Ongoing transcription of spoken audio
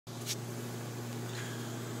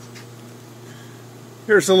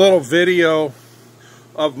Here's a little video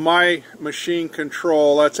of my machine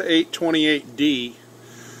control. That's 828D.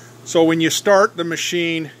 So when you start the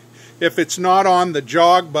machine, if it's not on the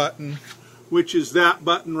jog button, which is that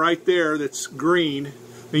button right there that's green,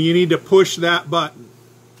 then you need to push that button.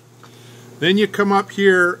 Then you come up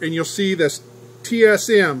here and you'll see this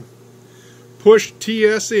TSM. Push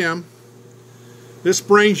TSM. This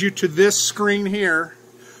brings you to this screen here.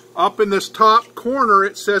 Up in this top corner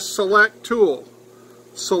it says select tool.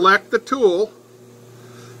 Select the tool.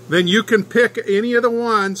 Then you can pick any of the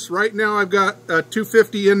ones. Right now I've got a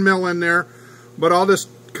 250 N mil in there, but I'll just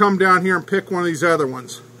come down here and pick one of these other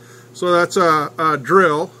ones. So that's a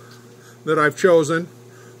drill that I've chosen.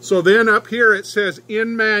 So then up here it says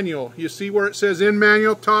in manual. You see where it says in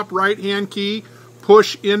manual, top right hand key,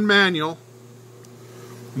 push in manual.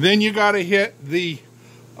 Then you got to hit the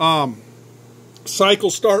cycle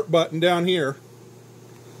start button down here.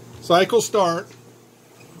 Cycle start.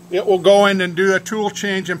 It will go in and do a tool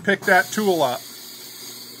change and pick that tool up.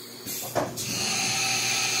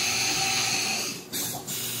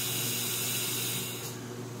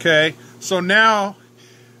 Okay, so now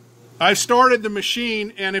I've started the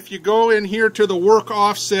machine, and if you go in here to the work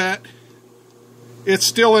offset, it's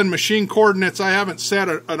still in machine coordinates. I haven't set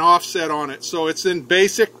an offset on it, so it's in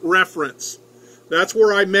basic reference. That's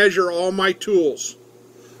where I measure all my tools.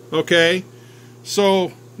 Okay,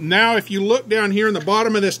 so now if you look down here in the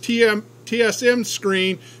bottom of this TSM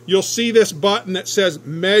screen, you'll see this button that says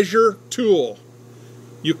measure tool.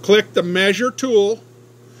 You click the measure tool,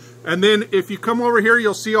 and then if you come over here,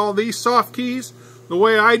 you'll see all these soft keys. The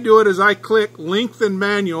way I do it is I click lengthen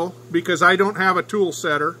manual because I don't have a tool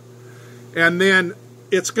setter, and then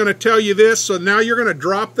it's going to tell you this. So now you're going to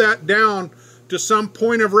drop that down to some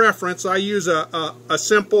point of reference. I use a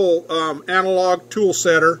simple analog tool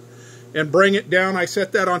setter and bring it down. I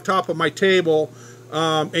set that on top of my table,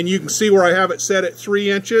 and you can see where I have it set at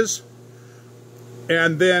 3 inches,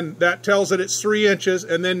 and then that tells it it's 3 inches.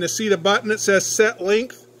 And then to see the button that says set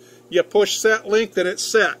length, you push set length and it's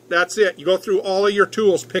set. That's it. You go through all of your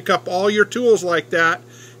tools, pick up all your tools like that,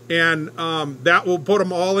 and that will put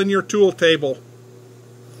them all in your tool table.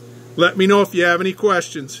 Let me know if you have any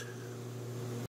questions.